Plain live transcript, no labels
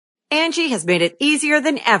Angie has made it easier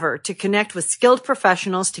than ever to connect with skilled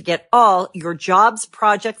professionals to get all your jobs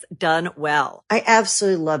projects done well. I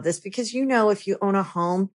absolutely love this because, if you own a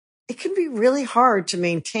home, it can be really hard to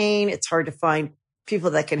maintain. It's hard to find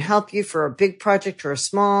people that can help you for a big project or a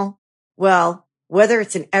small. Well, whether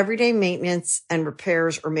it's in everyday maintenance and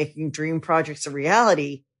repairs or making dream projects a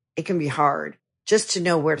reality, it can be hard just to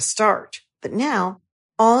know where to start. But now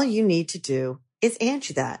all you need to do is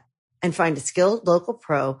Angie that and find a skilled local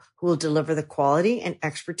pro who will deliver the quality and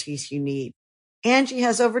expertise you need. Angie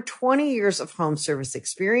has over 20 years of home service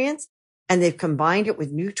experience, and they've combined it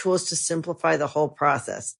with new tools to simplify the whole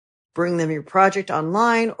process. Bring them your project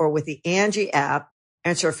online or with the Angie app,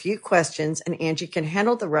 answer a few questions, and Angie can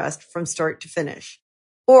handle the rest from start to finish.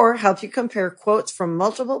 Or help you compare quotes from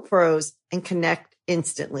multiple pros and connect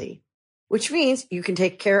instantly, which means you can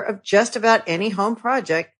take care of just about any home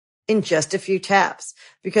project in just a few taps.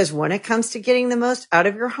 Because when it comes to getting the most out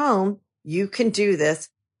of your home, you can do this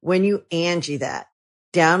when you Angie that.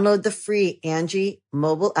 Download the free Angie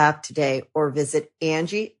mobile app today or visit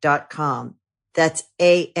Angie.com. That's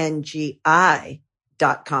ANGI.com.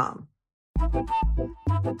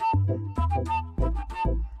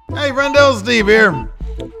 Hey, friendo, Steve here.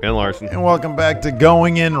 And Larson. And welcome back to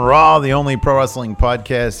Going In Raw, the only pro wrestling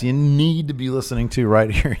podcast you need to be listening to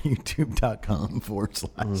right here at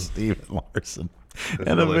youtube.com/Steve and Larson.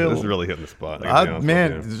 This is really hitting the spot.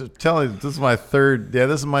 Man, tell you, this is my third. Yeah,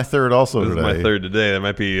 this is my third also this today. This is my third today. There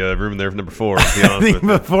might be room there for number 4. To be honest with you.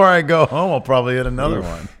 Before I go home, I'll probably hit another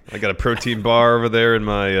one. I got a protein bar over there in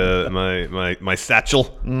my my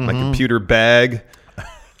satchel, my computer bag.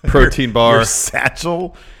 Protein bar. Your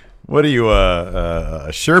satchel? What are you, a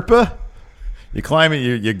Sherpa? You climbing?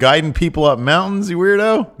 You guiding people up mountains, you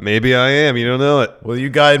weirdo? Maybe I am. You don't know it. Will you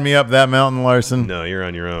guide me up that mountain, Larson? No, you're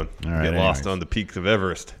on your own. All right, Get lost on the peaks of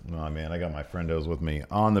Everest. Oh, man, I got my friendos with me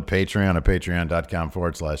on the Patreon at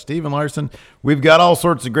patreon.com/Steven Larson. We've got all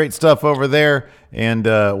sorts of great stuff over there, and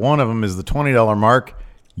one of them is the $20 mark.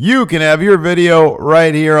 You can have your video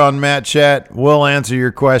right here on Matt Chat. We'll answer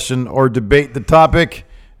your question or debate the topic.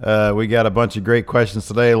 We got a bunch of great questions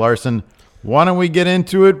today, Larson. Why don't we get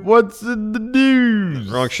into it? What's in the news?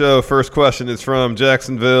 Wrong show. First question is from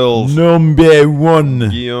Jacksonville's number 1,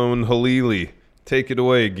 Guion Halili. Take it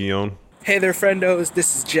away, Guion. Hey there, friendos.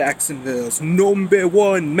 This is Jacksonville's number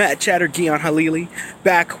 1 Matt Chatter Guion Halili,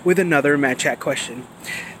 back with another Matt Chat question.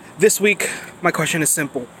 This week, my question is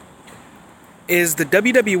simple. Is the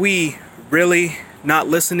WWE really not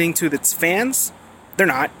listening to its fans? They're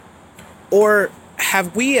not. Or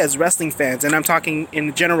have we as wrestling fans, and I'm talking in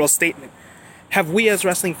a general statement, have we as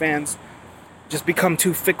wrestling fans just become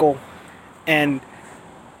too fickle and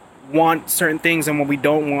want certain things, and when we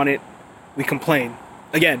don't want it, we complain?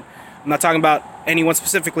 Again, I'm not talking about anyone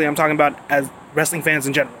specifically. I'm talking about as wrestling fans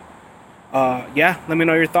in general. Let me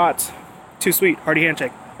know your thoughts. Too sweet. Hearty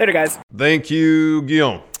handshake. Later, guys. Thank you,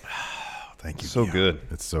 Guillaume. Thank you. So Guillaume. good.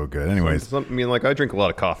 It's so good. Anyways. I drink a lot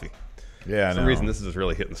of coffee. Yeah, For some reason, this is just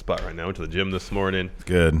really hitting the spot right now. I went to the gym this morning.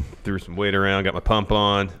 Good. Threw some weight around, got my pump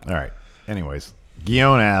on. All right. Anyways,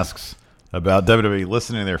 Guillaume asks about WWE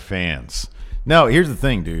listening to their fans. No, here's the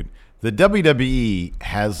thing, dude. The WWE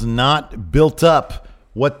has not built up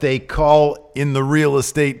what they call in the real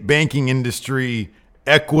estate banking industry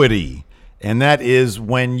equity. And that is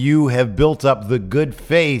when you have built up the good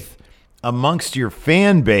faith amongst your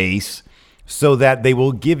fan base so that they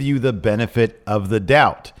will give you the benefit of the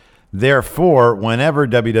doubt. Therefore, whenever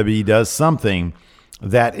WWE does something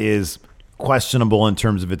that is questionable in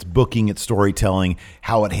terms of its booking, its storytelling,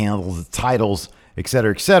 how it handles its titles, et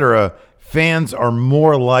cetera, fans are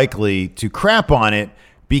more likely to crap on it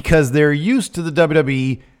because they're used to the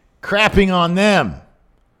WWE crapping on them.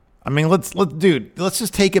 I mean, let's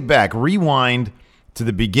just take it back. Rewind to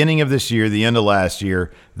the beginning of this year, the end of last year,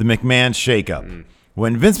 the McMahon shakeup.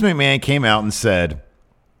 When Vince McMahon came out and said,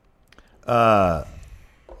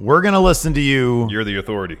 we're going to listen to you. You're the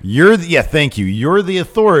authority. Thank you. You're the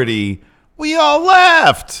authority. We all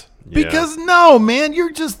laughed. Yeah. Because no, man,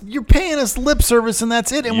 you're paying us lip service and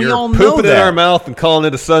that's it. And we all know that. You're pooping in our mouth and calling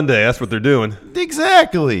it a Sunday. That's what they're doing.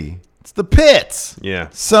 Exactly. It's the pits. Yeah.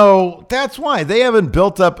 So that's why they haven't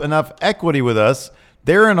built up enough equity with us.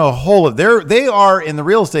 They're in a hole. They are in the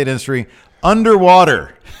real estate industry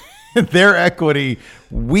underwater. Their equity.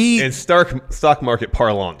 In stock market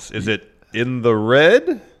parlance, is it in the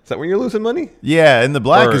red? Is that when you're losing money? Yeah, in the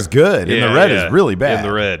black is good. In the red is really bad. In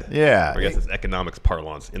the red. Yeah. I guess it's economics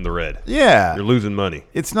parlance. In the red. Yeah. You're losing money.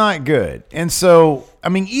 It's not good. And so, I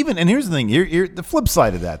mean, and here's the thing. The flip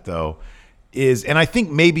side of that, though, is, and I think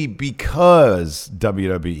maybe because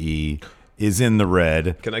WWE is in the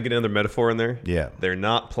red. Can I get another metaphor in there? Yeah. They're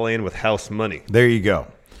not playing with house money. There you go.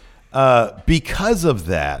 Because of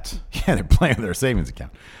that, yeah, they're playing with their savings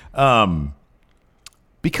account.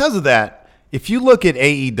 Because of that, if you look at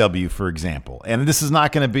AEW, for example, and this is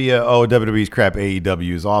not going to be WWE's crap,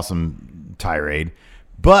 AEW is awesome tirade,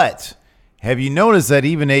 but have you noticed that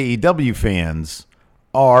even AEW fans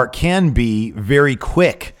can be very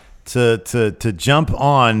quick to jump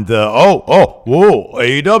on the whoa,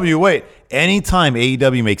 AEW, wait. Anytime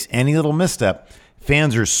AEW makes any little misstep,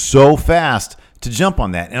 fans are so fast to jump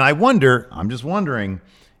on that. And I'm just wondering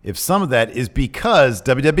if some of that is because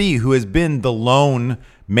WWE, who has been the lone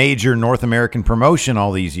major North American promotion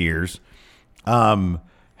all these years,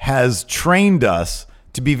 has trained us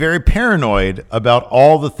to be very paranoid about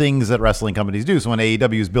all the things that wrestling companies do. So when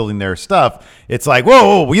AEW is building their stuff, it's like,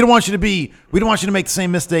 whoa, we don't want you to make the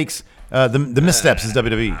same mistakes, the missteps as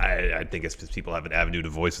WWE. I think it's because people have an avenue to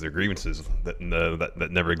voice their grievances that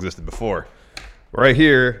never existed before. Right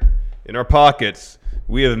here in our pockets,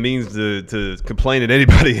 we have a means to complain at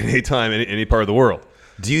anybody at any time, in any part of the world.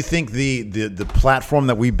 Do you think the platform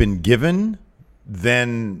that we've been given,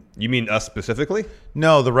 then... You mean us specifically?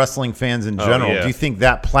 No, the wrestling fans in general. Yeah. Do you think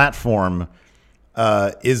that platform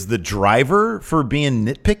is the driver for being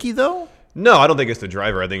nitpicky, though? No, I don't think it's the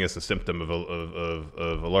driver. I think it's a symptom of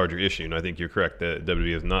a larger issue. And I think you're correct that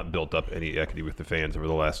WWE has not built up any equity with their fans over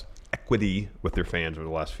the last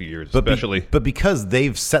few years, especially. But because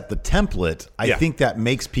they've set the template, I think that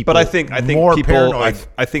makes people. But I think more people. paranoid.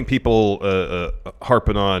 I think people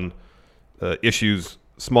harping on issues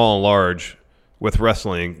small and large with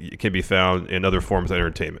wrestling can be found in other forms of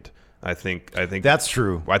entertainment. I think that's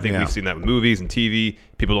true. I think we've seen that with movies and TV.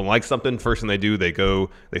 People don't like something. First thing they do, they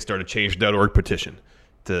start a change.org petition.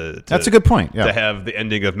 That's a good point. Yeah. To have the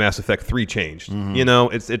ending of Mass Effect 3 changed.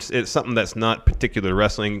 Mm-hmm. It's something that's not particular to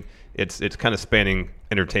wreshling. It's kind of spanning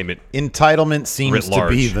entertainment. Entitlement seems to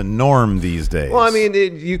be the norm these days. Well, I mean,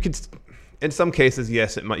 you could, in some cases,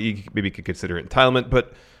 yes, it might. You maybe could consider it entitlement,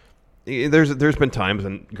 but there's been times,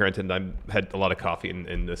 and granted, I've had a lot of coffee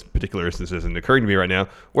in this particular instance isn't occurring to me right now,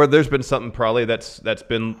 where there's been something probably that's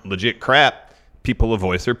been legit crap. People have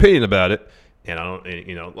voiced their opinion about it, and I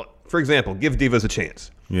don't, for example, give Divas a chance.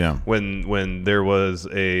 Yeah. When there was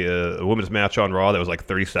a women's match on Raw that was like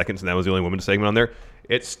 30 seconds, and that was the only women's segment on there,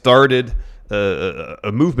 it started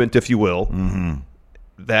a movement, if you will,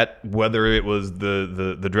 that whether it was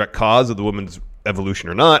the direct cause of the women's evolution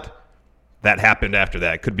or not, that happened after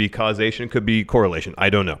that. It could be causation, could be correlation. I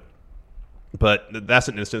don't know. But that's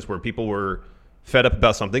an instance where people were fed up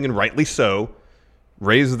about something, and rightly so,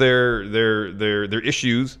 raised their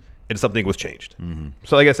issues, and something was changed. Mm-hmm.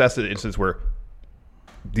 So I guess that's the instance where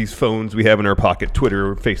these phones we have in our pocket,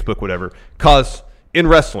 Twitter, Facebook, whatever, cause in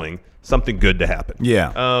wrestling something good to happen.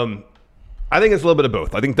 Yeah. I think it's a little bit of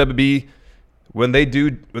both. I think WWE, when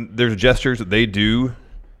there's gestures that they do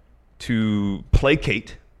to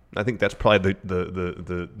placate, I think that's probably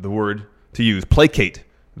the word to use, placate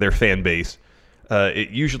their fan base. It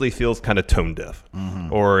usually feels kind of tone deaf,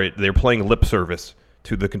 or they're playing lip service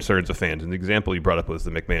to the concerns of fans. And the example you brought up was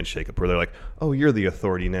the McMahon shakeup, where they're like, "Oh, you're the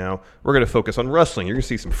authority now. We're going to focus on wrestling. You're going to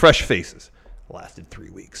see some fresh faces." Lasted 3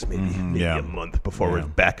 weeks, maybe a month before we're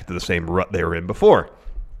back to the same rut they were in before.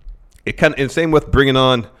 And same with bringing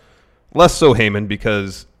on less so Heyman,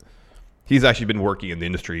 because he's actually been working in the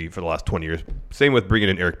industry for the last 20 years. Same with bringing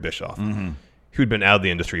in Eric Bischoff, who'd been out of the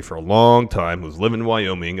industry for a long time, was living in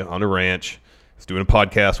Wyoming on a ranch, was doing a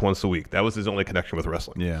podcast once a week. That was his only connection with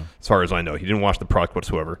wrestling, as far as I know. He didn't watch the product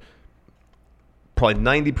whatsoever. Probably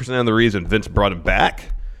 90% of the reason Vince brought him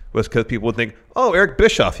back was because people would think, oh, Eric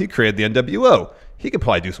Bischoff, he created the NWO. He could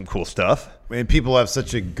probably do some cool stuff. And people have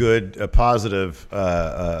such a positive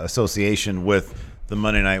association with the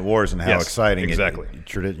Monday Night Wars and how exciting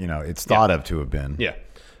it's thought of to have been. Yeah.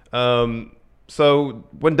 So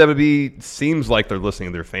when WWE seems like they're listening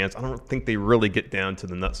to their fans, I don't think they really get down to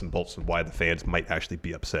the nuts and bolts of why the fans might actually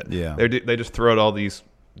be upset. Yeah. They just throw out all these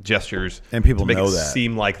gestures and people to make know it that.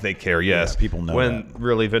 Seem like they care. Yes, people know when that.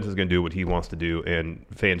 Really Vince is going to do what he wants to do, and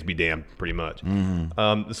fans be damned, pretty much.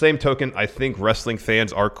 The same token, I think wrestling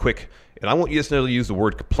fans are quick, and I won't necessarily use the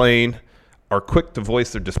word complain, are quick to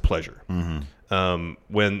voice their displeasure.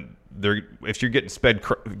 When if you're getting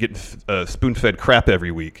spoon-fed crap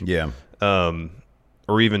every week,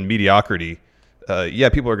 or even mediocrity,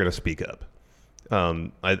 people are going to speak up.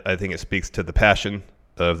 I think it speaks to the passion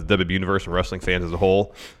of the WWE universe and wrestling fans as a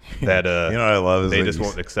whole that you know what I love is they just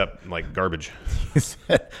won't accept like garbage.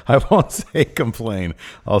 I won't say complain.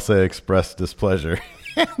 I'll say express displeasure.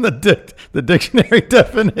 the dictionary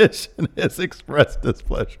definition is express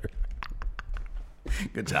displeasure.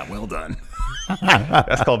 Good job. Well done.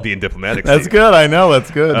 That's called being diplomatic. That's Steve. good. I know.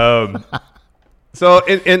 That's good. So,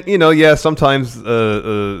 and yeah, sometimes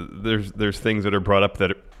there's things that are brought up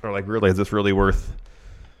that are like, really, is this really worth,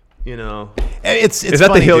 It's is that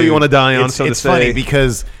funny, the hill dude. you want to die on, It's to funny say?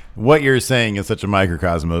 because what you're saying is such a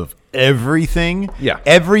microcosm of everything. Yeah.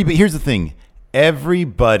 Here's the thing.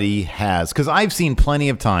 Everybody has, because I've seen plenty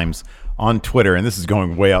of times on Twitter, and this is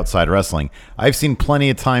going way outside wrestling. I've seen plenty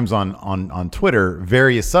of times on Twitter,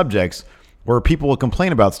 various subjects where people will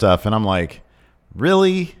complain about stuff, and I'm like,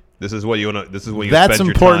 really? This is what you want to. This is what you. That's spend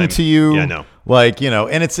your important time. to you. Yeah, no. Like,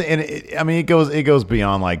 and it goes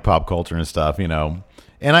beyond like pop culture and stuff, And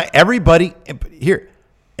everybody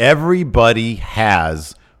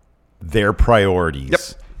has their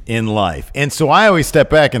priorities in life. And so I always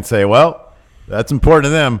step back and say, well, that's important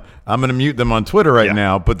to them. I'm going to mute them on Twitter right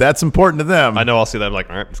now, but that's important to them. I know. I'll see that. I'm like,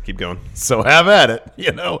 all right, let's keep going. So have at it.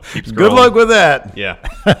 Keep Good scrolling. luck with that. Yeah.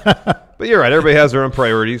 But you're right. Everybody has their own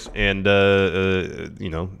priorities, and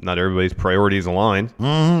not everybody's priorities align.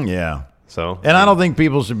 Yeah. So, and I don't think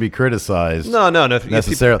people should be criticized. No.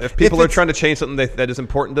 Necessarily. If people are trying to change something that is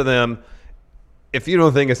important to them, if you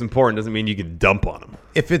don't think it's important, doesn't mean you can dump on them.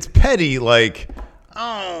 If it's petty, like,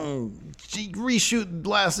 reshoot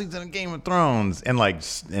last season of Game of Thrones and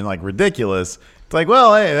ridiculous, it's like,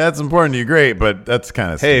 well, hey, that's important to you, great, but that's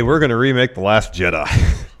kind of hey, we're going to remake The Last Jedi.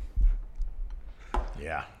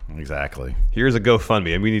 Yeah, exactly. Here's a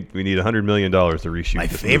GoFundMe, and we need $100 million to reshoot. My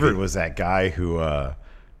this favorite movie. was that guy who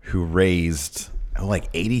raised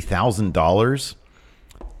like $80,000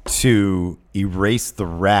 to erase the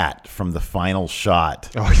rat from the final shot.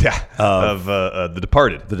 Oh yeah, of The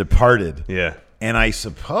Departed. The Departed. Yeah. And I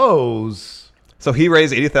suppose... So he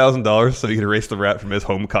raised $80,000 so he could erase the rat from his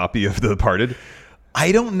home copy of The Departed?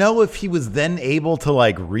 I don't know if he was then able to,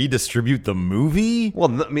 like, redistribute the movie.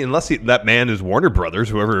 Well, I mean, unless that man is Warner Brothers,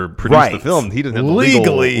 whoever produced the film, he doesn't have the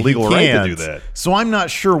legal right to do that. So I'm not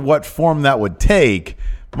sure what form that would take.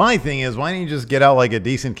 My thing is, why don't you just get out, like, a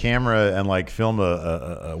decent camera and, like, film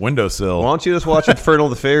a windowsill? Why don't you just watch Infernal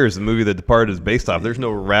Affairs, the movie that Departed is based off? There's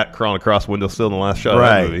no rat crawling across a windowsill in the last shot of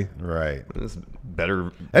that movie. Right. It's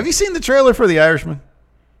better. Have you seen the trailer for The Irishman?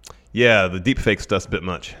 Yeah, the deep fake stuff's a bit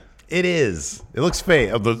much. It is. It looks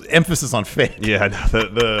fake. The emphasis on fake. Yeah, no,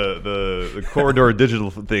 the corridor digital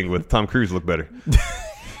thing with Tom Cruise looked better.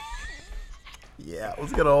 Yeah,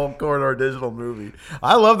 let's get a whole corridor digital movie.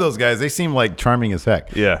 I love those guys. They seem like charming as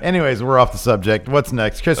heck. Yeah. Anyways, we're off the subject. What's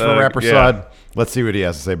next? Christopher Rappersod. Yeah. Let's see what he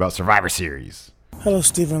has to say about Survivor Series. Hello,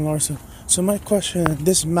 Stephen Larson. So my question,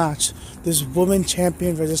 this match, this woman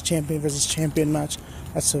champion versus champion match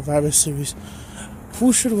at Survivor Series,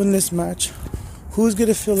 who should win this match? Who's going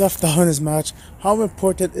to feel left out in this match? How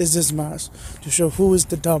important is this match to show who is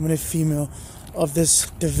the dominant female of this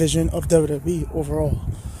division of WWE overall?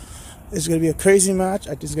 It's going to be a crazy match. I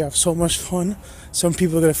think it's going to have so much fun. Some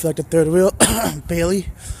people are going to feel like the third wheel, Bailey.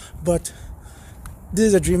 But this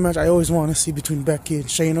is a dream match I always want to see between Becky and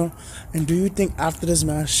Shayna. And do you think after this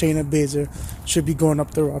match, Shayna Baszler should be going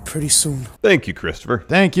up the Raw pretty soon? Thank you, Christopher.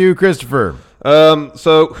 Thank you, Christopher.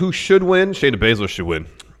 So who should win? Shayna Baszler should win.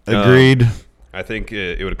 Agreed. I think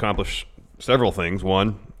it would accomplish several things.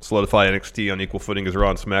 One, solidify NXT on equal footing as Raw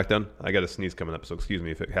and SmackDown. I got a sneeze coming up, so excuse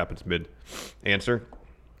me if it happens mid-answer.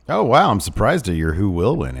 Oh, wow. I'm surprised at your who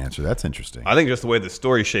will win answer. That's interesting. I think just the way the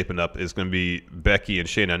story's shaping up is going to be Becky and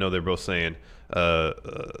Shayna. I know they're both saying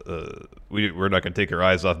we're not going to take our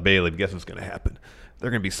eyes off Bayley, but guess what's going to happen? They're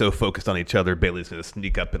going to be so focused on each other, Bayley's going to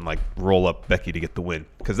sneak up and like roll up Becky to get the win.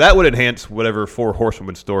 Because that would enhance whatever four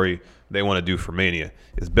horsewoman story they want to do for Mania.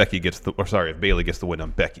 If Bayley gets the win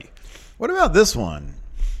on Becky. What about this one?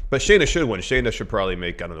 But Shayna should win. Shayna should probably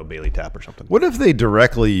make, I don't know, Bayley tap or something. What if they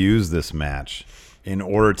directly use this match in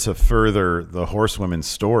order to further the horsewomen's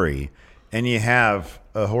story, and you have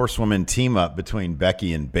a horsewoman team up between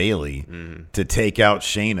Becky and Bayley to take out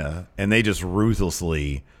Shayna, and they just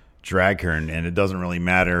ruthlessly drag her, and it doesn't really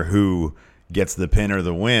matter who gets the pin or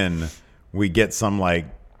the win. We get some like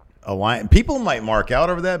alliance. People might mark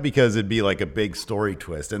out over that because it'd be like a big story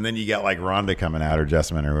twist, and then you got like Ronda coming out or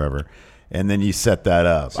Jessamine or whoever, and then you set that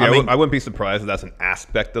up. See, I wouldn't be surprised if that's an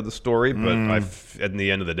aspect of the story, but at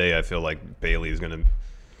the end of the day, I feel like Bayley is going to,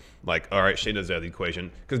 like, all right, Shayna's out of the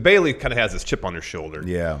equation. Because Bayley kind of has this chip on her shoulder.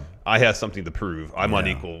 Yeah. I have something to prove. I'm on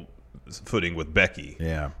equal footing with Becky.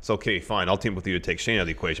 Yeah. It's okay, fine. I'll team with you to take Shayna out of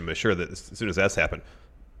the equation, but sure that as soon as that's happened,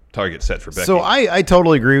 target set for Becky. So I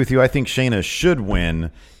totally agree with you. I think Shayna should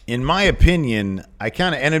win. In my opinion,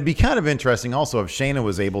 and it'd be kind of interesting also if Shayna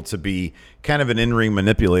was able to be kind of an in-ring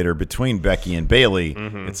manipulator between Becky and Bayley.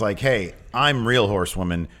 Mm-hmm. It's like, hey, I'm real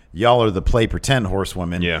horsewoman. Y'all are the play pretend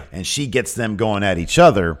horsewomen. Yeah. And she gets them going at each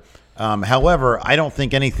other. However, I don't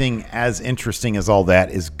think anything as interesting as all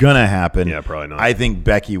that is going to happen. Yeah, probably not. I think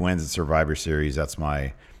Becky wins at Survivor Series. That's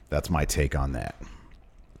my take on that.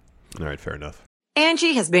 All right, fair enough.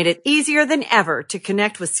 Angie has made it easier than ever to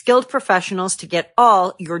connect with skilled professionals to get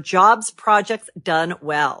all your jobs projects done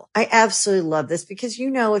well. I absolutely love this because,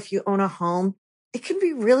 if you own a home, it can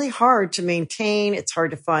be really hard to maintain. It's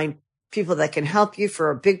hard to find people that can help you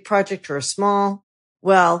for a big project or a small.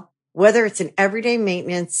 Well, whether it's in everyday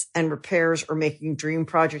maintenance and repairs or making dream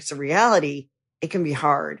projects a reality, it can be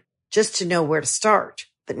hard just to know where to start.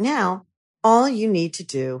 But now all you need to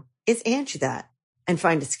do is Angie that and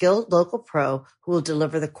find a skilled local pro who will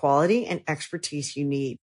deliver the quality and expertise you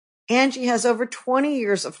need. Angie has over 20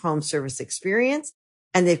 years of home service experience,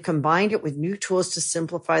 and they've combined it with new tools to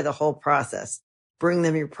simplify the whole process. Bring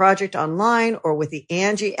them your project online or with the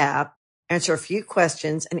Angie app, answer a few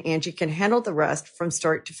questions, and Angie can handle the rest from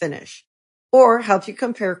start to finish. Or help you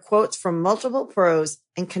compare quotes from multiple pros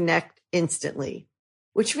and connect instantly,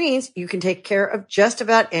 which means you can take care of just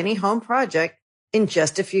about any home project in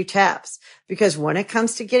just a few taps. Because when it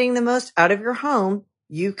comes to getting the most out of your home,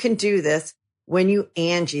 you can do this when you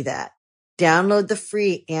Angie that. Download the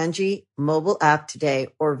free Angie mobile app today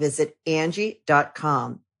or visit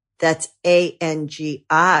Angie.com. That's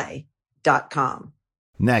ANGI.com.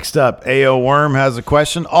 Next up, AO Worm has a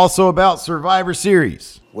question also about Survivor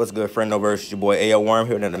Series. What's good, friend? Over, it's your boy AO Worm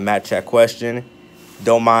here with another Matt Chat question.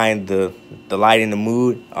 Don't mind the light in the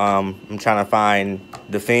mood. I'm trying to find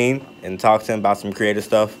The Fiend and talk to him about some creative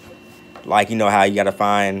stuff. Like, how you got to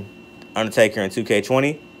find Undertaker in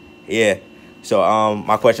 2K20. Yeah. So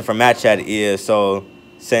my question for Matt Chat is,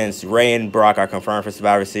 since Ray and Brock are confirmed for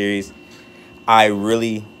Survivor Series, I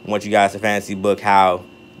really want you guys to fantasy book how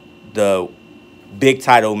the big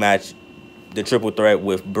title match, the triple threat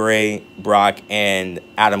with Bray, Brock, and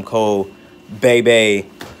Adam Cole,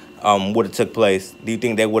 would have took place. Do you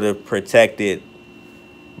think they would have protected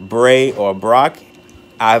Bray or Brock?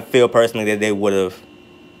 I feel personally that they would have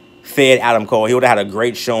fed Adam Cole. He would have had a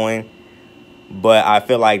great showing, but I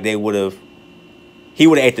feel like he would have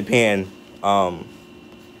ate the pin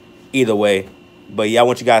either way. But yeah, I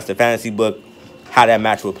want you guys to fantasy book how that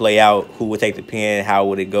match would play out, who would take the pin, how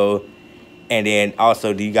would it go. And then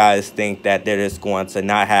also, do you guys think that they're just going to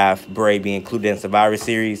not have Bray be included in Survivor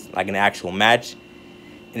Series, like an actual match,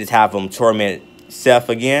 and just have him torment Seth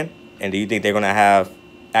again? And do you think they're going to have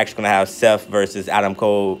Seth versus Adam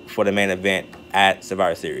Cole for the main event at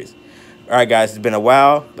Survivor Series? All right, guys, it's been a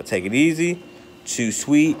while, but take it easy. Too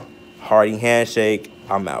sweet. Hearty handshake.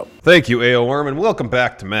 I'm out. Thank you, A.O. Worm, and welcome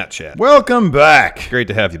back to Matt Chat. Welcome back. Great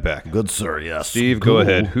to have you back. Good, sir, yes. Steve, go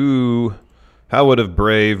ahead. How would have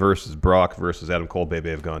Bray versus Brock versus Adam Cole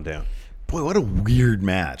have gone down? Boy, what a weird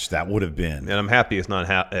match that would have been. And I'm happy it's not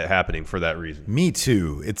happening for that reason. Me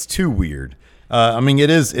too. It's too weird. It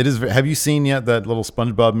is. Have you seen yet that little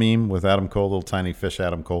SpongeBob meme with Adam Cole, little tiny fish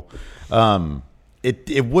Adam Cole?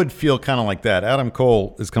 It would feel kind of like that. Adam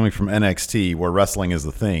Cole is coming from NXT, where wrestling is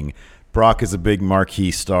the thing. Brock is a big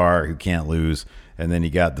marquee star who can't lose. And then you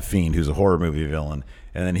got The Fiend, who's a horror movie villain.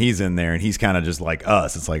 And then he's in there, and he's kind of just like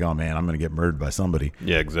us. It's like, oh, man, I'm going to get murdered by somebody.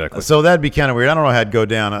 Yeah, exactly. So that'd be kind of weird. I don't know how it'd go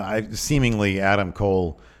down. Seemingly, Adam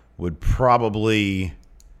Cole would probably...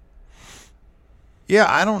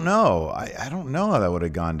 Yeah, I don't know. I don't know how that would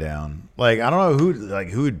have gone down. Like, I don't know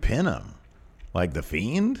who'd pin him. Like The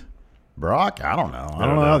Fiend? Brock? I don't know. I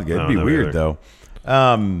don't know. It'd be weird, though.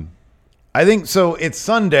 I think so. It's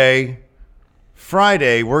Sunday.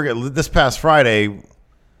 Friday, this past Friday,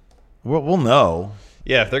 we'll know.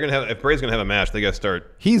 Yeah, if Bray's gonna have a match, they gotta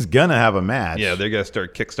start. He's gonna have a match. Yeah, they gotta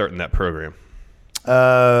start kickstarting that program.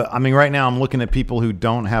 Right now I'm looking at people who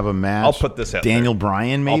don't have a match. I'll put this out. Daniel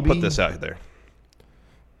Bryan, maybe. I'll put this out there.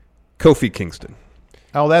 Kofi Kingston.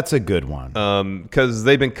 Oh, that's a good one. Because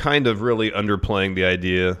they've been kind of really underplaying the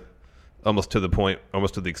idea, almost to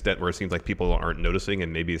the extent where it seems like people aren't noticing,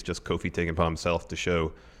 and maybe it's just Kofi taking upon himself to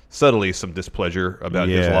show subtly some displeasure about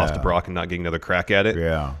his loss to Brock and not getting another crack at it.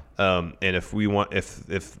 Yeah. And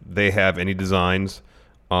if they have any designs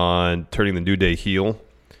on turning the New Day heel,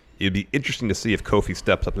 it'd be interesting to see if Kofi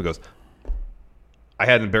steps up and goes, I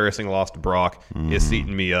had an embarrassing loss to Brock. It's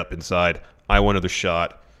eating me up inside. I want another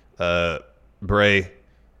shot. Bray,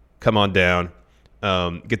 come on down.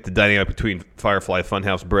 Get the dynamic between Firefly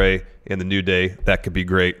Funhouse Bray and the New Day. That could be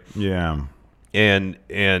great. Yeah. And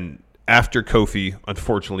after Kofi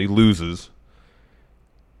unfortunately loses,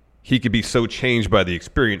 he could be so changed by the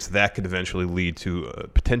experience that could eventually lead to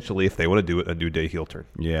potentially, if they want to do it, a New Day heel turn.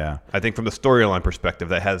 Yeah. I think from the storyline perspective,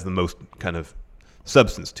 that has the most kind of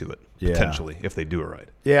substance to it, Yeah. potentially, if they do it right.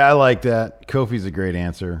 Yeah, I like that. Kofi's a great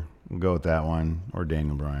answer. We'll go with that one. Or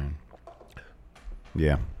Daniel Bryan.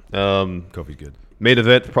 Yeah. Kofi's good. Main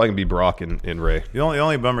event, probably going to be Brock and Ray. The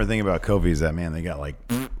only bummer thing about Kofi is that, man, they got like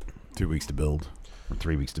 2 weeks to build. Or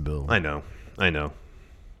 3 weeks to build. I know.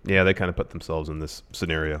 Yeah, they kind of put themselves in this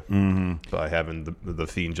scenario by having the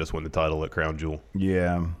Fiend just win the title at Crown Jewel.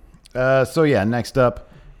 Yeah. So, yeah, next up.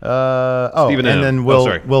 Stephen M. And then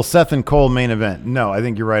will Seth and Cole main event? No, I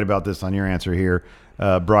think you're right about this on your answer here.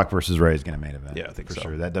 Brock versus Ray is going to main event. Yeah, I think for so.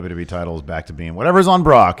 sure. That WWE title is back to being whatever's on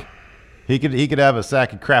Brock. He could have a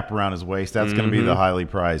sack of crap around his waist. That's going to be the highly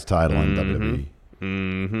prized title in WWE.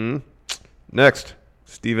 Mm-hmm. Next,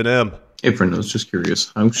 Stephen M. Hey, Brent, I was just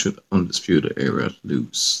curious. How should Undisputed Era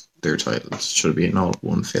lose their titles? Should it be an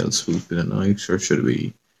all-at-one fell swoop in a night, or should it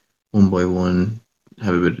be one by one,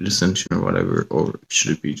 have a bit of dissension or whatever, or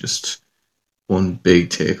should it be just one big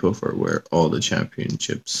takeover where all the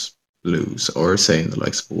championships lose, or say in the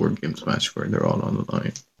likes of a War Games match where they're all on the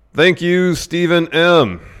line? Thank you, Stephen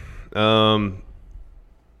M.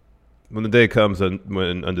 When the day comes and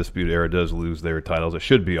when Undisputed Era does lose their titles, it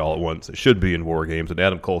should be all at once. It should be in War Games, and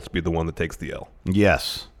Adam Cole should be the one that takes the L.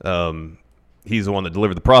 Yes. He's the one that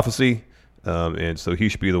delivered the prophecy, and so he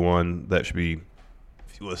should be the one that should be,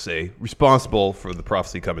 if you want to say, responsible for the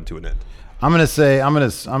prophecy coming to an end. I'm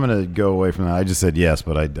gonna go away from that. I just said yes,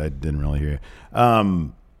 but I didn't really hear you.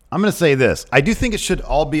 I'm gonna say this. I do think it should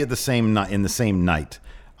all be at the same in the same night.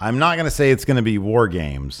 I'm not gonna say it's gonna be War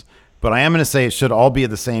Games, but I am gonna say it should all be at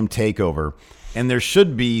the same takeover, and there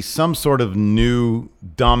should be some sort of new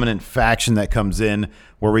dominant faction that comes in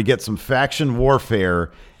where we get some faction warfare,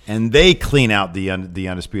 and they clean out the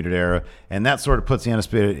Undisputed Era, and that sort of puts the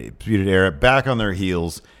Undisputed Era back on their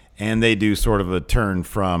heels, and they do sort of a turn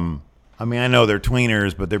from, I mean, I know they're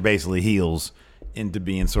tweeners, but they're basically heels, into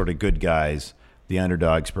being sort of good guys, the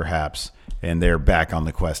underdogs perhaps, and they're back on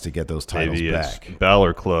the quest to get those titles Maybe back. It's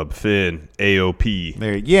Balor Club, Finn,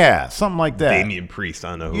 AOP. Yeah, something like that. Damian Priest, I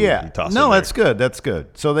don't know who Yeah, you toss no, in that's there. good. That's good.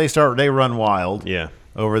 So they run wild. Yeah.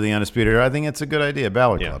 Over the Undisputed Era. I think it's a good idea.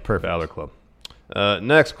 Balor Yeah, Club, perfect. Balor Club.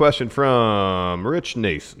 Next question from Rich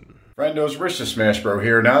Nason. Friendos, Rich the Smash Bro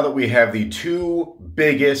here. Now that we have the two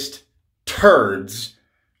biggest turds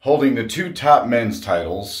holding the two top men's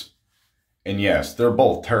titles, and yes, they're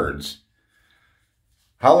both turds,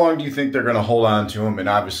 how long do you think they're going to hold on to them, and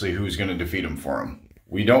obviously who's going to defeat them for them?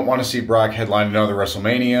 We don't want to see Brock headline another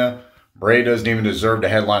WrestleMania. Bray doesn't even deserve to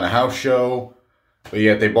headline a house show, but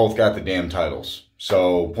yet they both got the damn titles.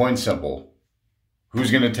 So, point simple,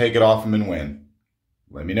 who's going to take it off them and win?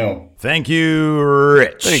 Let me know. Thank you,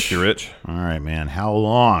 Rich. Thank you, Rich. All right, man. How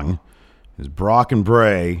long is Brock and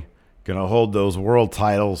Bray going to hold those world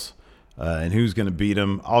titles, and who's going to beat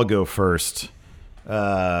them? I'll go first.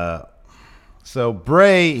 So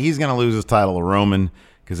Bray, he's going to lose his title to Roman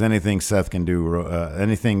because anything Seth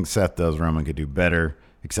does, Roman could do better,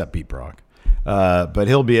 except beat Brock. But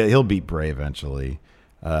he'll beat Bray eventually.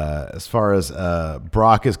 As far as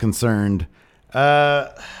Brock is concerned,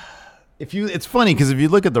 it's funny because if you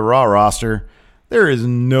look at the Raw roster, there is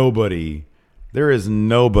nobody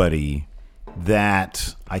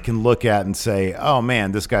that I can look at and say, oh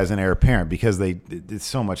man, this guy's an heir apparent, because it's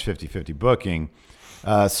so much 50-50 booking.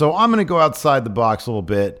 So I'm going to go outside the box a little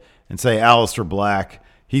bit and say Aleister Black.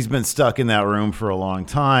 He's been stuck in that room for a long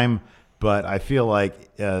time, but I feel like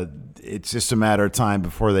it's just a matter of time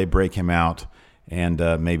before they break him out, and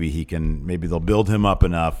maybe they'll build him up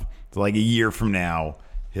enough to, like, a year from now,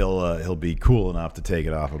 he'll be cool enough to take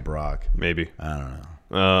it off of Brock. Maybe. I don't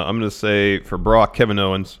know. I'm going to say for Brock, Kevin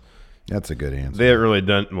Owens. That's a good answer. They haven't really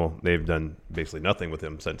they've done basically nothing with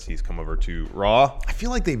him since he's come over to Raw. I feel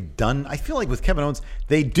like with Kevin Owens,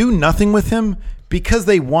 they do nothing with him because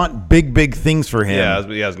they want big things for him. Yeah, I was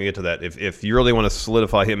going to get to that. If you really want to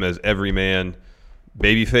solidify him as everyman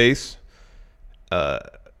babyface, I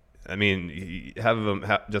mean, have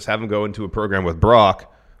him go into a program with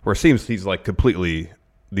Brock where it seems he's like completely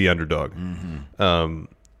the underdog. Mm-hmm.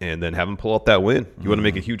 And then have him pull out that win. You want to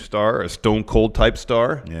make a huge star, a Stone Cold type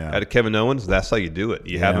star out of Kevin Owens, that's how you do it.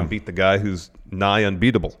 You have him beat the guy who's nigh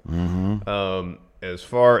unbeatable. Mm-hmm. As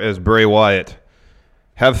far as Bray Wyatt,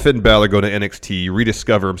 have Finn Balor go to NXT,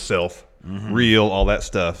 rediscover himself, real, all that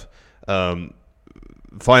stuff. Find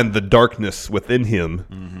the darkness within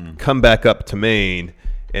him, come back up to main,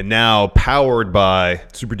 and now powered by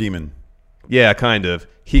Super Demon. Yeah, kind of.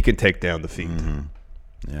 He can take down the Fiend.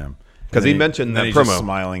 Yeah. Because he mentioned that he's promo. Just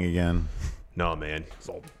smiling again. No, man. It's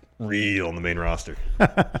all real on the main roster.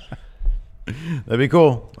 That'd be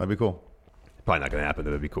cool. That'd be cool. Probably not going to happen.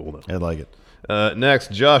 That'd be cool, though. I'd like it.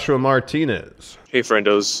 Next, Joshua Martinez. Hey,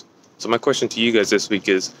 friendos. So my question to you guys this week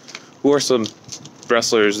is, who are some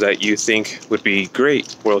wrestlers that you think would be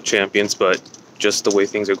great world champions, but just the way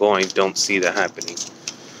things are going, don't see that happening?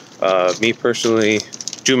 Me personally,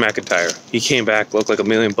 Drew McIntyre. He came back, looked like $1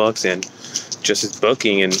 million, and just his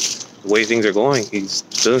booking and the way things are going, he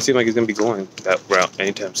doesn't seem like he's going to be going that route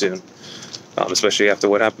anytime soon. Especially after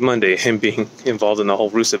what happened Monday, him being involved in the whole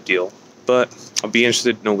Rusev deal. But I'll be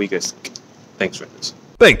interested to know what you guys think. Thanks, friends.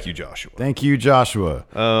 Thank you, Joshua. Thank you, Joshua.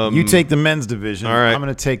 You take the men's division. All right. I'm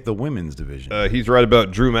going to take the women's division. He's right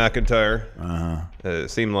about Drew McIntyre.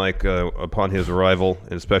 It seemed like upon his arrival,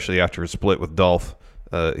 and especially after his split with Dolph,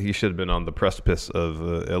 he should have been on the precipice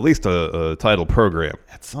of at least a title program.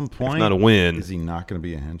 At some point, if not a win. Is he not going to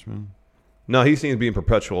be a henchman? No, he seems to be in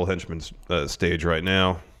perpetual henchman's stage right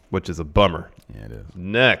now, which is a bummer. Yeah, it is.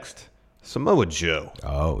 Next, Samoa Joe.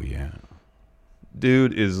 Oh, yeah.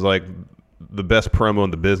 Dude is like the best promo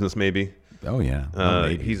in the business, maybe. Oh, yeah.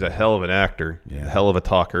 He's a hell of an actor, yeah. a hell of a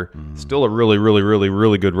talker. Still a really, really, really,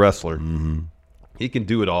 really good wrestler. He can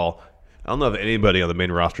do it all. I don't know if anybody on the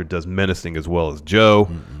main roster does menacing as well as Joe.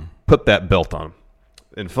 Put that belt on him.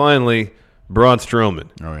 And finally, Braun Strowman.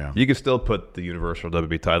 Oh, yeah. You can still put the Universal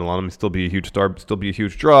WWE title on him. Still be a huge star, still be a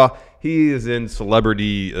huge draw. He is in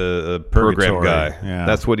celebrity program guy. Yeah.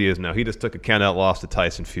 That's what he is now. He just took a count-out loss to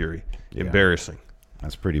Tyson Fury. Yeah. Embarrassing.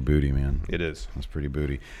 That's pretty booty, man. It is. That's pretty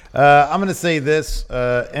booty. I'm going to say this.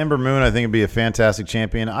 Ember Moon, I think, would be a fantastic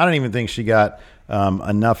champion. I don't even think she got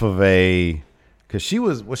enough of a... Because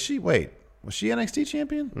was she NXT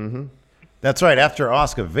champion? Mm-hmm. That's right. After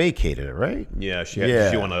Asuka vacated it, right? Yeah, she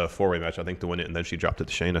won a 4-way match, I think, to win it, and then she dropped it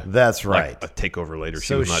to Shayna. That's right. Like a takeover later.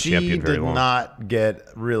 So she was not champion very long. She did not get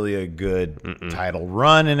really a good title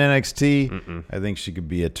run in NXT. I think she could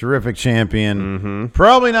be a terrific champion.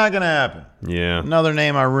 Probably not going to happen. Yeah. Another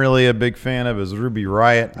name I'm really a big fan of is Ruby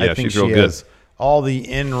Riott. Yeah, I think she's real she good. has all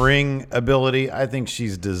the in-ring ability. I think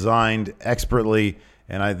she's designed expertly.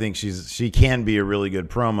 And I think she can be a really good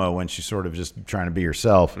promo when she's sort of just trying to be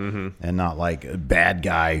herself and not like a bad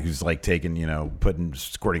guy who's like taking,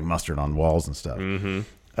 squirting mustard on walls and stuff.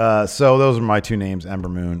 So those are my two names, Ember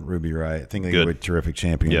Moon, Ruby Riott. I think they were terrific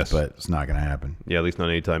champions, but it's not going to happen. Yeah, at least not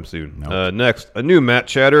anytime soon. Nope. Next, a new Matt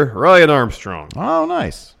Chatter, Ryan Armstrong. Oh,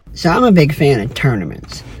 nice. So I'm a big fan of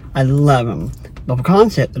tournaments. I love them. But the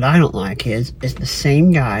concept that I don't like is it's the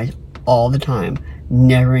same guys all the time.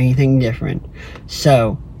 Never anything different.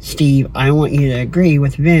 So, Steve, I want you to agree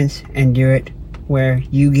with Vince and do it where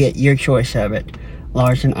you get your choice of it.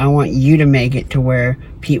 Larson, I want you to make it to where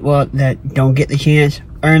people that don't get the chance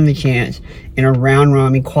earn the chance in a round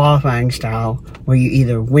robin qualifying style where you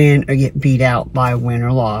either win or get beat out by win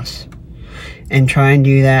or loss. And try and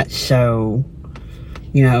do that so,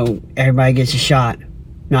 everybody gets a shot.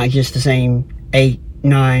 Not just the same 8,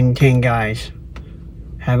 9, 10 guys.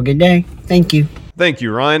 Have a good day. Thank you. Thank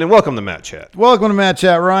you, Ryan, and welcome to Matt Chat. Welcome to Matt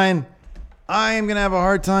Chat, Ryan. I am going to have a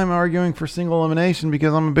hard time arguing for single elimination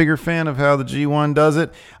because I'm a bigger fan of how the G1 does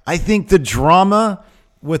it. I think the drama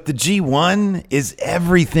with the G1 is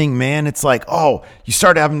everything, man. It's like, you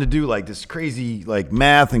start having to do like this crazy like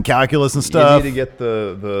math and calculus and stuff. You need to get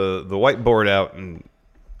the whiteboard out and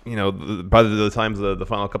by the time the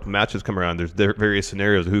final couple of matches come around, there's various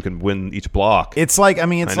scenarios of who can win each block. It's like,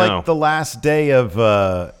 it's like the last day of,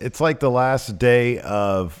 the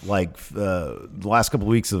last couple of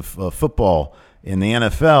weeks of football in the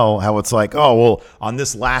NFL, how it's like, on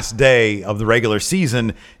this last day of the regular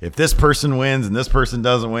season, if this person wins and this person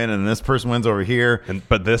doesn't win and this person wins over here.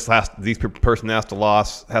 But these person has to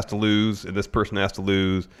lose, and this person has to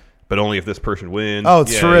lose. But only if this person wins. Oh,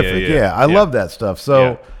 it's terrific. Yeah. I love that stuff.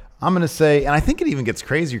 So I'm going to say, and I think it even gets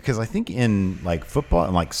crazier because I think in like football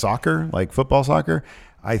and like soccer, like football soccer,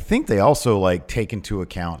 I think they also like take into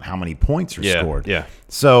account how many points are scored. Yeah.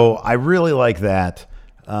 So I really like that.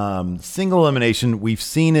 Single elimination, we've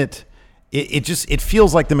seen it. It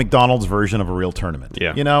feels like the McDonald's version of a real tournament.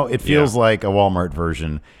 Yeah. It feels like a Walmart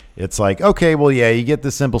version. It's like, okay, well, yeah, you get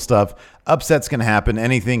the simple stuff. Upsets can happen.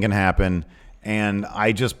 Anything can happen. And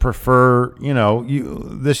I just prefer,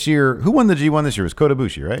 this year, who won the G1 this year? It was Kota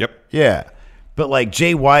Ibushi, right? Yep. Yeah. But like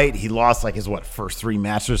Jay White, he lost like his first 3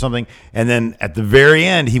 matches or something. And then at the very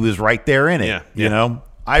end, he was right there in it. Yeah. You know?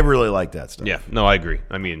 I really like that stuff. Yeah. No, I agree.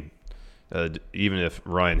 I mean, even if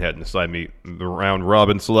Ryan hadn't decided me the round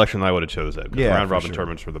robin selection, I would have chose that. Because round robin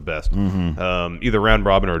tournaments were the best. Either round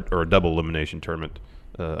robin or a double elimination tournament.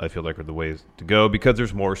 I feel like are the ways to go because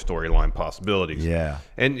there's more storyline possibilities. Yeah.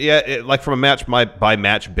 And like from a match by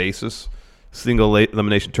match basis, single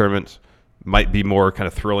elimination tournaments might be more kind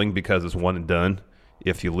of thrilling because it's one and done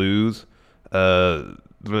if you lose.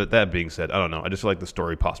 But that being said, I don't know. I just feel like the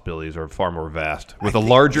story possibilities are far more vast with a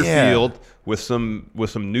larger field, with some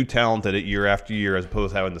new talent at it year after year, as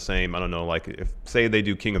opposed to having the same. I don't know. Like if say they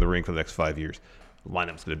do King of the Ring for the next 5 years, the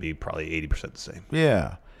lineup's going to be probably 80% the same.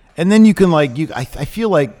 Yeah. And then you can I feel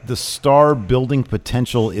like the star building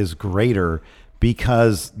potential is greater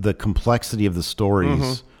because the complexity of the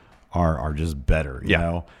stories are just better, you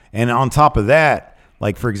know? And on top of that,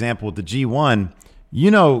 like for example, with the G1,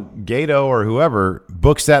 Gato or whoever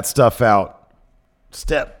books that stuff out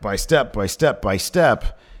step by step by step by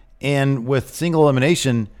step. And with single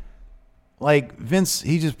elimination, like Vince,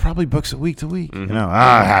 he just probably books it week to week.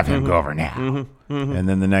 I'll have him go over now. And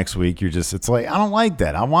then the next week it's like, I don't like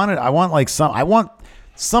that. I want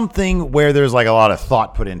something where there's like a lot of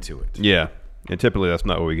thought put into it. Yeah. And typically that's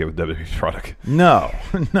not what we get with WWE's product. No,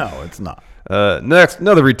 it's not. Next,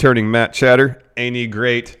 another returning Matt Chatter. Ain't he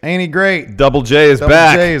great? Ain't he great? Double J is back.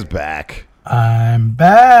 Double J is back. I'm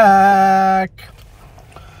back.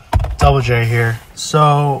 Double J here.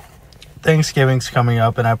 So, Thanksgiving's coming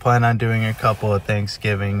up, and I plan on doing a couple of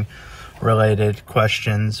Thanksgiving-related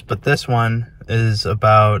questions. But this one is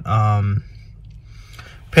about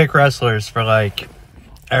pick wrestlers for, like,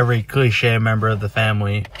 every cliche member of the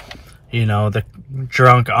family. The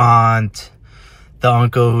drunk aunt, the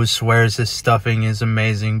uncle who swears his stuffing is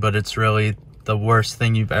amazing, but it's really the worst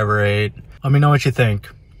thing you've ever ate. Let me know what you think.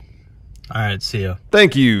 All right, see ya.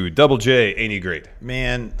 Thank you, Double J. Ain't he great?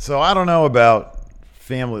 Man, so I don't know about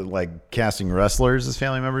family, like casting wrestlers as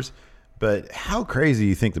family members, but how crazy do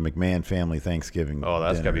you think the McMahon family Thanksgiving Oh,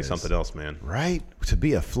 that's got to be is? something else, man. Right? To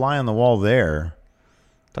be a fly on the wall there.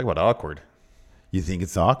 Talk about awkward. You think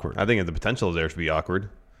it's awkward? I think the potential is there to be awkward.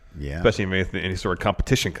 Yeah. Especially if any sort of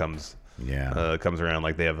competition comes around,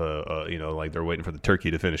 like they have like they're waiting for the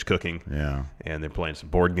turkey to finish cooking. Yeah. And they're playing some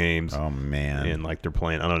board games. Oh, man. And like they're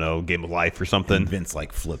playing, I don't know, Game of Life or something. And Vince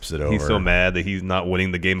like flips it over. He's so mad that he's not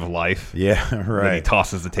winning the Game of Life. Yeah, right. And he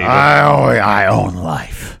tosses the table. I own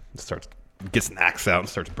life. Gets an axe out and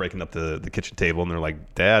starts breaking up the kitchen table. And they're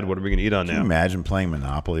like, Dad, what are we going to eat on now? Can you imagine playing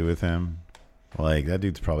Monopoly with him? Like, that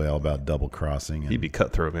dude's probably all about double crossing. He'd be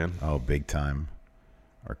cutthroat, man. Oh, big time.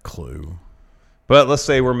 Or Clue. But let's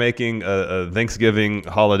say we're making a Thanksgiving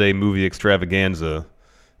holiday movie extravaganza,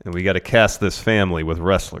 and we got to cast this family with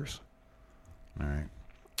wrestlers. All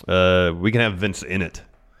right. We can have Vince in it.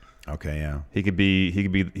 Okay, yeah. He could be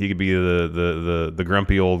the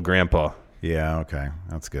grumpy old grandpa. Yeah, okay.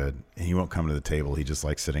 That's good. And he won't come to the table. He just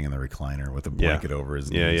likes sitting in the recliner with a blanket over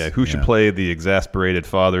his knees. Yeah. Who should play the exasperated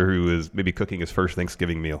father who is maybe cooking his first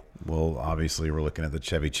Thanksgiving meal? Well, obviously we're looking at the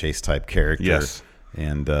Chevy Chase type character. Yes.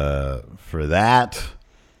 And for that,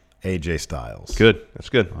 AJ Styles. Good. That's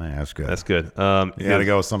good. Yeah, that's good. That's good. You got to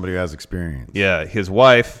go with somebody who has experience. Yeah, his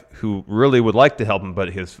wife, who really would like to help him, but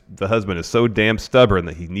the husband is so damn stubborn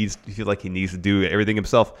that he feels like he needs to do everything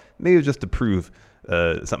himself. Maybe just to prove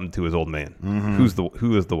something to his old man. Mm-hmm.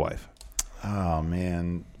 Who is the wife? Oh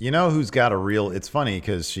man, you know who's got a real? It's funny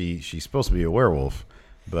because she's supposed to be a werewolf,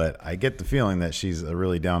 but I get the feeling that she's a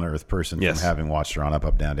really down to earth person from having watched her on Up,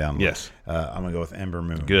 Up, Down, Down. Yes, I'm gonna go with Ember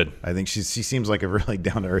Moon. Good. I think she seems like a really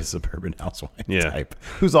down to earth suburban housewife type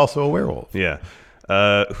who's also a werewolf. Yeah.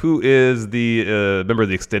 Who is the member of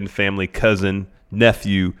the extended family, cousin,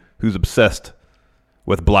 nephew who's obsessed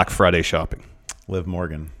with Black Friday shopping? Liv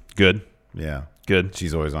Morgan. Good. Yeah. Good.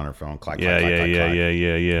 She's always on her phone. Clack,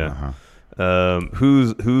 yeah. Uh-huh.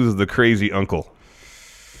 Who's the crazy uncle?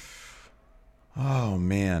 Oh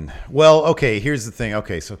man. Well, okay. Here's the thing.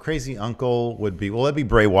 Okay, so crazy uncle would be that'd be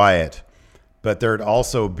Bray Wyatt, but there'd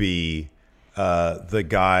also be the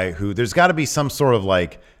guy who there's got to be some sort of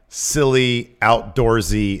like silly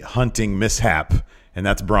outdoorsy hunting mishap, and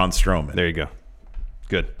that's Braun Strowman. There you go.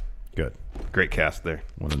 Good. Great cast there.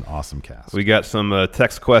 What an awesome cast. We got some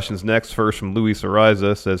text questions next. First from Luis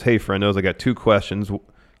Ariza. Says, hey, friendos, I got 2 questions.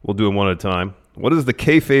 We'll do them one at a time. What is the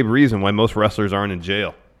kayfabe reason why most wrestlers aren't in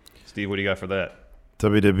jail? Steve, what do you got for that?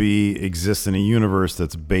 WWE exists in a universe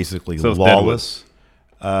that's basically lawless.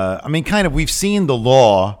 I mean, kind of. We've seen the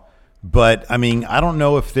law, but I mean, I don't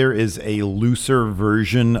know if there is a looser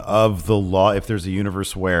version of the law. If there's a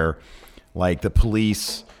universe where, like, the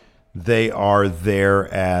police, they are there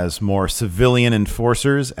as more civilian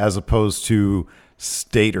enforcers as opposed to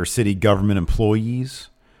state or city government employees.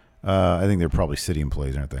 I think they're probably city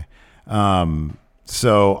employees, aren't they?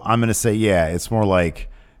 So I'm going to say, yeah, it's more like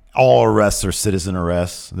all arrests are citizen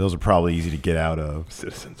arrests. Those are probably easy to get out of.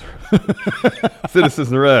 Citizens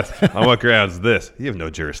arrest. On what grounds? This. You have no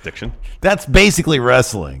jurisdiction. That's basically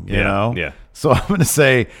wrestling, you know? Yeah. So I'm going to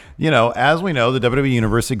say, as we know, the WWE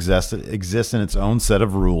Universe exists in its own set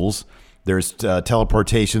of rules. There's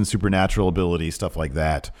teleportation, supernatural ability, stuff like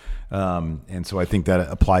that. And so I think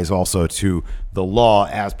that applies also to the law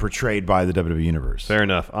as portrayed by the WWE Universe. Fair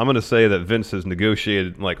enough. I'm going to say that Vince has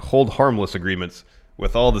negotiated hold harmless agreements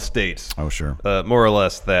with all the states. Oh, sure. More or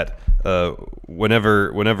less that whenever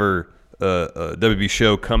a WB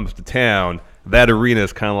show comes to town, that arena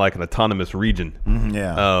is kind of like an autonomous region.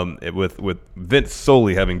 With Vince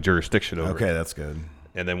solely having jurisdiction over it. Okay, that's good.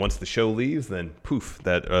 And then once the show leaves, then poof,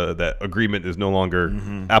 that agreement is no longer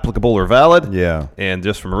applicable or valid. Yeah. And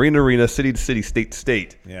just from arena to arena, city to city, state to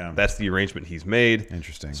state, yeah, that's the arrangement he's made.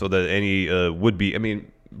 Interesting. So that any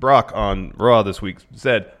Brock on Raw this week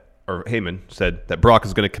said, or Heyman said that Brock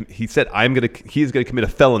is going to. He said he is going to commit a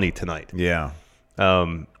felony tonight. Yeah.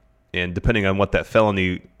 And depending on what that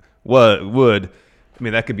felony would,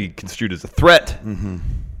 that could be construed as a threat. Mm-hmm.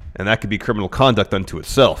 And that could be criminal conduct unto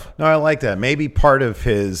itself. No, I like that. Maybe part of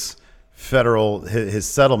his his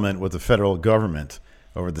settlement with the federal government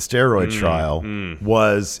over the steroid trial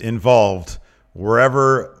was involved.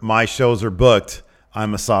 Wherever my shows are booked,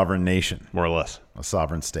 I'm a sovereign nation. More or less. A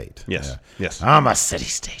sovereign state. Yes. Yeah. Yes. I'm a city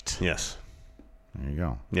state. Yes. There you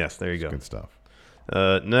go. Yes, there you go. Good stuff.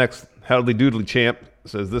 Next, Howdly Doodly Champ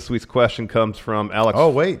says this week's question comes from Alex. Oh,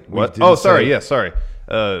 wait. What? Oh, sorry. Yes, sorry.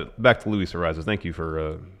 Back to Luis Ariza. Thank you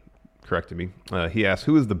for correcting me. He asked,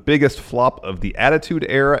 who is the biggest flop of the Attitude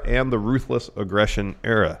Era and the Ruthless Aggression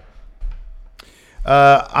Era?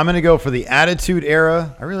 I'm going to go for the Attitude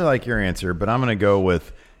Era. I really like your answer, but I'm going to go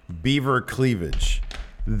with Beaver Cleavage.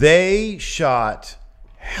 They shot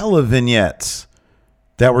hella vignettes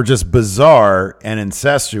that were just bizarre and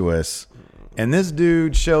incestuous. And this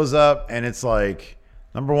dude shows up, and it's like,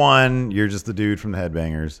 number one, you're just the dude from the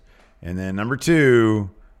Headbangers. And then number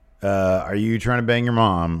two, are you trying to bang your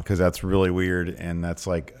mom? Because that's really weird, and that's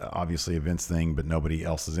like obviously a Vince thing, but nobody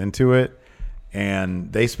else is into it.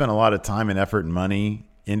 And they spent a lot of time and effort and money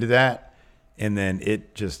into that, and then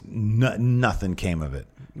it just nothing came of it.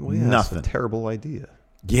 Well, yeah, nothing. That's a terrible idea.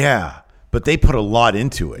 Yeah, but they put a lot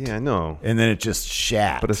into it. Yeah, I know. And then it just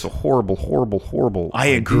shat. But it's a horrible, horrible, horrible I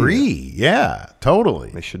agree. Yeah,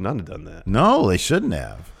 totally. They should not have done that. No, they shouldn't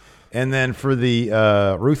have. And then for the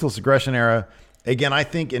Ruthless Aggression Era, again, I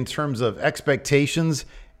think in terms of expectations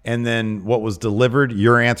and then what was delivered,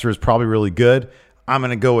 your answer is probably really good. I'm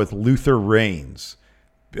going to go with Luther Reigns,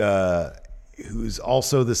 who's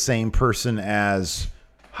also the same person as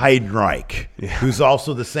Heidenreich, who's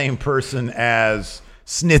also the same person as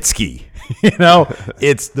Snitsky.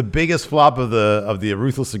 It's the biggest flop of the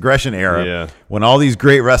Ruthless Aggression Era, when all these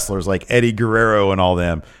great wrestlers like Eddie Guerrero and all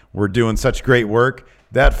them were doing such great work.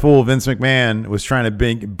 That fool Vince McMahon was trying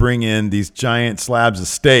to bring in these giant slabs of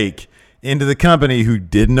steak into the company who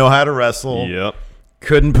didn't know how to wrestle,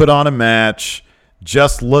 couldn't put on a match,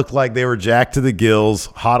 just looked like they were jacked to the gills,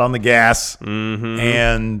 hot on the gas. Mm-hmm.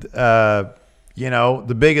 And,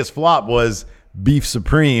 the biggest flop was Beef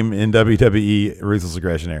Supreme in WWE Ruthless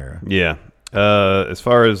Aggression Era. Yeah. As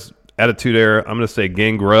far as Attitude Era, I'm going to say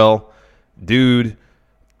Gangrel. Dude.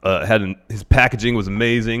 His packaging was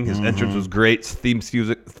amazing. His entrance was great. Theme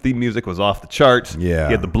music was off the charts. Yeah.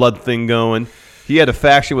 He had the blood thing going. He had a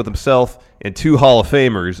faction with himself and two Hall of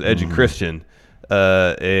Famers, Edge and Christian,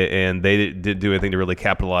 and they didn't do anything to really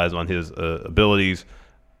capitalize on his abilities.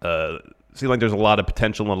 Seemed like there's a lot of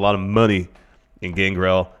potential and a lot of money in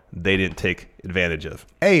Gangrel. They didn't take advantage of.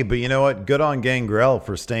 Hey, but you know what? Good on Gangrel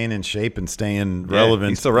for staying in shape and staying relevant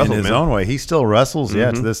he still wrestles, in his own way. He still wrestles,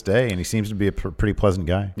 to this day, and he seems to be a pretty pleasant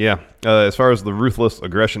guy. Yeah. As far as the Ruthless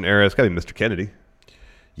Aggression Era, it's got to be Mr. Kennedy.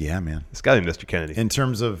 Yeah, man. It's got to be Mr. Kennedy. In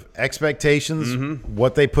terms of expectations,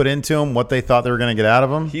 what they put into him, what they thought they were going to get out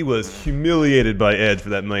of him. He was humiliated by Edge for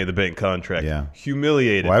that Money in the Bank contract. Yeah.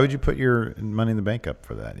 Humiliated. Why would you put your Money in the Bank up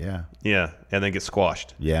for that? Yeah. Yeah, and then get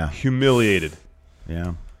squashed. Yeah. Humiliated.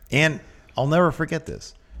 Yeah. And I'll never forget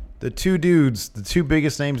this. The two dudes, the two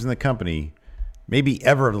biggest names in the company, maybe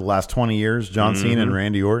ever of the last 20 years, John Cena and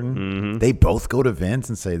Randy Orton, they both go to Vince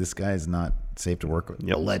and say, this guy is not safe to work with,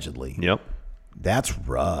 allegedly. Yep. That's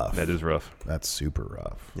rough. That is rough. That's super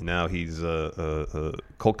rough. And now he's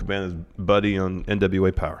Colt Cabana's buddy on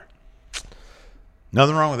NWA Power.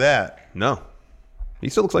 Nothing wrong with that. No. He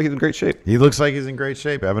still looks like he's in great shape. He looks like he's in great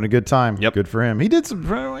shape, having a good time. Yep. Good for him. He did some.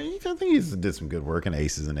 I think he did some good work in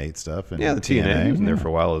Aces and 8 stuff. And Yeah, the TNA. He was in there for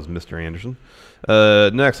a while as Mr. Anderson.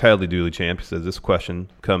 Next, Hadley Dooley champ says this question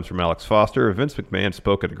comes from Alex Foster. Vince McMahon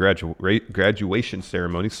spoke at a graduation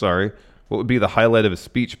ceremony. What would be the highlight of his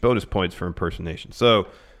speech? Bonus points for impersonation. So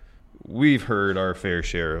we've heard our fair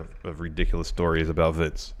share of ridiculous stories about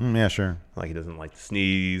Vince. Yeah, sure. Like he doesn't like to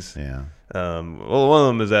sneeze. Yeah. Well, one of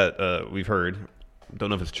them is that we've heard, don't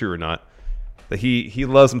know if it's true or not, that he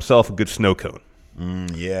loves himself a good snow cone.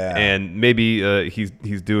 Yeah. And maybe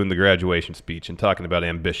he's doing the graduation speech and talking about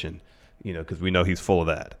ambition, because we know he's full of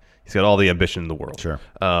that. He's got all the ambition in the world. Sure.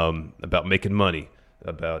 About making money,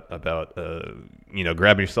 about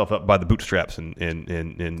grabbing yourself up by the bootstraps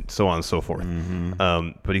and so on and so forth.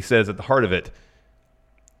 Mm-hmm. But he says at the heart of it,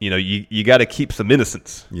 you got to keep some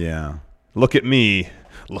innocence. Yeah. Look at me.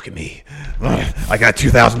 I got a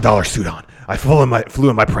 $2,000 suit on. I flew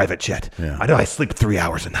in my private jet. Yeah. I know I sleep 3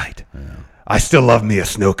 hours a night. Yeah. I still love me a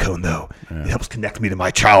snow cone, though. Yeah. It helps connect me to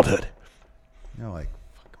my childhood. You're like,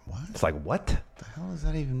 fucking what? It's like, what? The hell does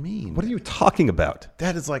that even mean? What are you talking about?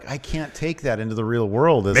 That is like, I can't take that into the real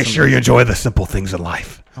world. Make sure you enjoy the simple things in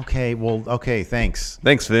life. Okay, thanks.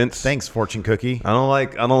 Thanks, Vince. Thanks, fortune cookie. I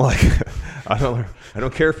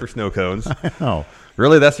don't care for snow cones. No.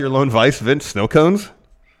 Really, that's your lone vice, Vince? Snow cones?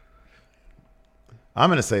 I'm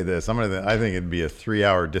going to say this. I think it'd be a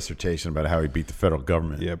 3-hour dissertation about how he beat the federal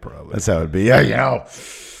government. Yeah, probably. That's how it'd be. Yeah,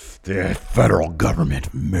 the federal government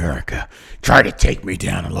of America tried to take me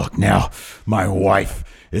down, and look, now my wife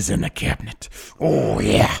is in the cabinet. Oh,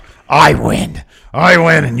 yeah, I win,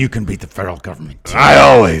 and you can beat the federal government too. I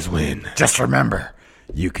always win. Just remember,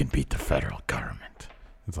 you can beat the federal government.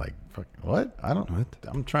 It's like, what?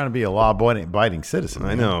 I'm trying to be a law-abiding citizen.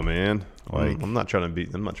 I know, man. Like, I'm not trying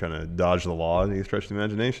to dodge the law in any stretch of the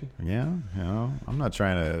imagination. Yeah, I'm not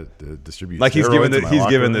trying to distribute. Like he's given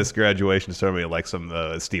room. this graduation ceremony at like some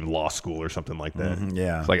esteemed law school or something like that.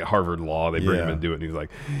 Yeah, it's like at Harvard Law. They bring him and do it, and he's like,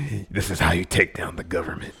 "This is how you take down the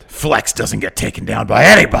government." Flex doesn't get taken down by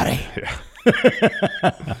anybody. Yeah.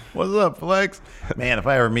 What's up, Flex? Man, if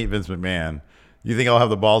I ever meet Vince McMahon, you think I'll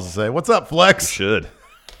have the balls to say, "What's up, Flex?" You should.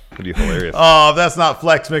 That'd be hilarious. Oh, that's not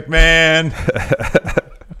Flex McMahon.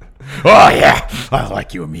 Oh, yeah. I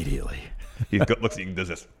like you immediately. He looks at you and does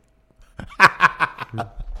this.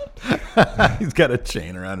 He's got a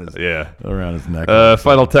chain around his neck.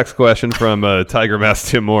 Final text question from Tiger Mask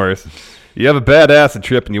Tim Morris. You have a bad acid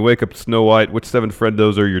trip and you wake up to Snow White. Which 7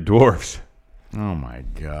 friendos are your dwarfs? Oh, my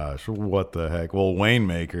gosh. What the heck? Well, Wayne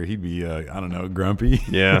Maker, he'd be, grumpy.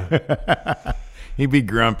 Yeah. He'd be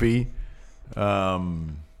grumpy.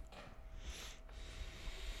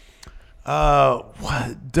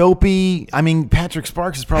 What? Dopey? I mean, Patrick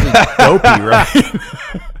Sparks is probably dopey, right?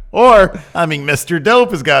 Or, Mr.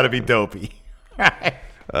 Dope has got to be dopey.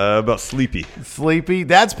 About Sleepy. Sleepy?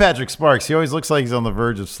 That's Patrick Sparks. He always looks like he's on the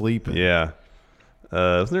verge of sleeping. Yeah.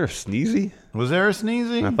 Wasn't there a Sneezy? Was there a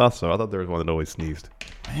Sneezy? I thought so. I thought there was one that always sneezed.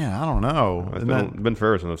 Man, I don't know. It's been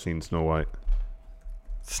forever since I've seen Snow White.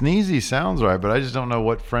 Sneezy sounds right, but I just don't know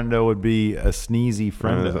what friendo would be a sneezy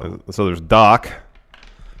friendo. So there's Doc.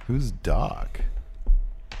 Who's Doc?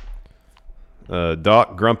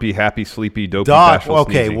 Doc, grumpy, happy, sleepy, dopey, Doc, bashful,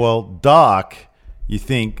 okay, sneezy. well, Doc, you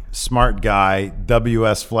think smart guy,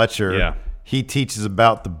 W.S. Fletcher. Yeah. He teaches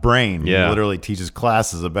about the brain. Yeah. He literally teaches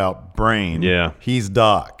classes about brain. Yeah. He's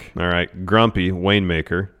Doc. All right. Grumpy, Wayne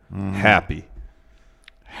Maker. Happy.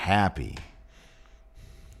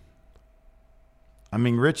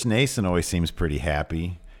 Rich Nason always seems pretty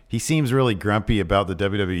happy. He seems really grumpy about the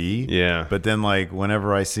WWE. Yeah. But then, like,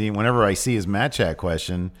 whenever I see his Matt Chat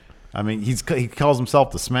question, he calls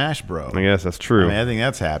himself the Smash Bro. I guess that's true. I think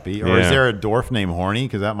that's happy. Or is there a dwarf named Horny?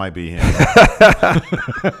 Because that might be him.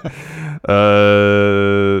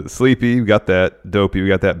 Sleepy, we got that. Dopey, we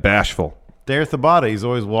got that. Bashful. Dare Thabata, he's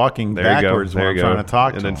always walking backwards when I'm trying to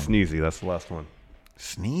talk to him. And then Sneezy, that's the last one.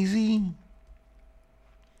 Sneezy?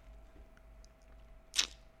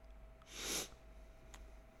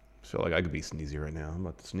 I feel like I could be Sneezy right now. I'm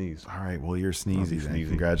about to sneeze. All right, well, you're Sneezy then.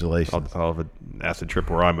 Congratulations. I'll have an acid trip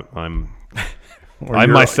where I'm you're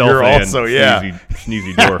myself also,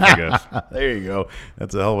 sneezy dwarf, I guess. There you go.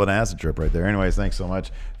 That's a hell of an acid trip right there. Anyways, thanks so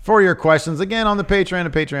much for your questions. Again, on the Patreon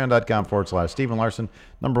at patreon.com/Stephen Larson.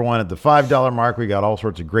 Number 1 at the $5 mark. We got all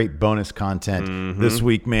sorts of great bonus content. This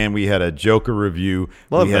week, man, we had a Joker review.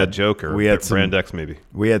 Love that Joker. We had some Brand X, maybe.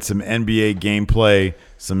 We had some NBA gameplay,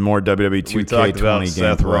 some more WWE 2K20 we talked about gameplay.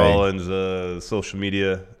 Seth Rollins' social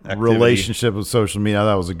media activity. Relationship with social media.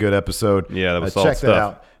 That was a good episode. Yeah, that was solid check stuff. that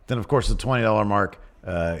out. Then, of course, the $20 mark.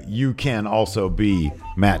 you can also be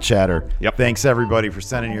Matt Chatter. Yep. Thanks, everybody, for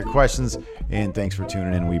sending your questions, and thanks for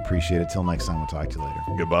tuning in. We appreciate it. Till next time, we'll talk to you later.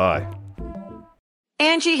 Goodbye.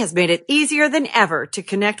 Angie has made it easier than ever to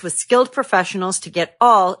connect with skilled professionals to get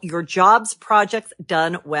all your jobs projects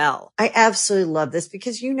done well. I absolutely love this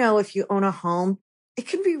because, you know, if you own a home, it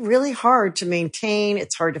can be really hard to maintain.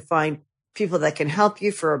 It's hard to find people that can help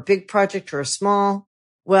you for a big project or a small.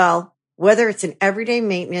 Well, whether it's in everyday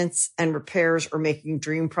maintenance and repairs or making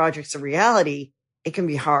dream projects a reality, it can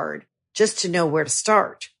be hard just to know where to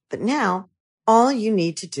start. But now all you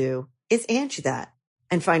need to do is Angie that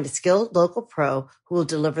and find a skilled local pro who will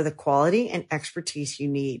deliver the quality and expertise you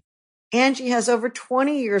need. Angie has over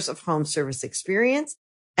 20 years of home service experience,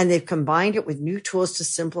 and they've combined it with new tools to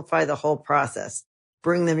simplify the whole process.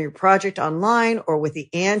 Bring them your project online or with the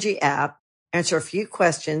Angie app, answer a few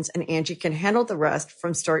questions, and Angie can handle the rest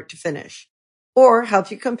from start to finish. Or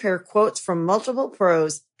help you compare quotes from multiple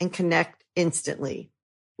pros and connect instantly,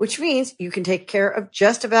 which means you can take care of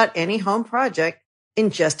just about any home project in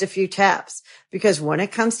just a few taps. Because when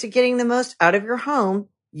it comes to getting the most out of your home,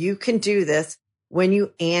 you can do this when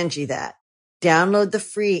you Angie that. Download the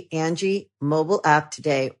free Angie mobile app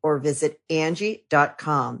today or visit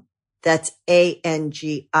Angie.com. That's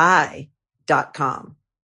ANGI.com.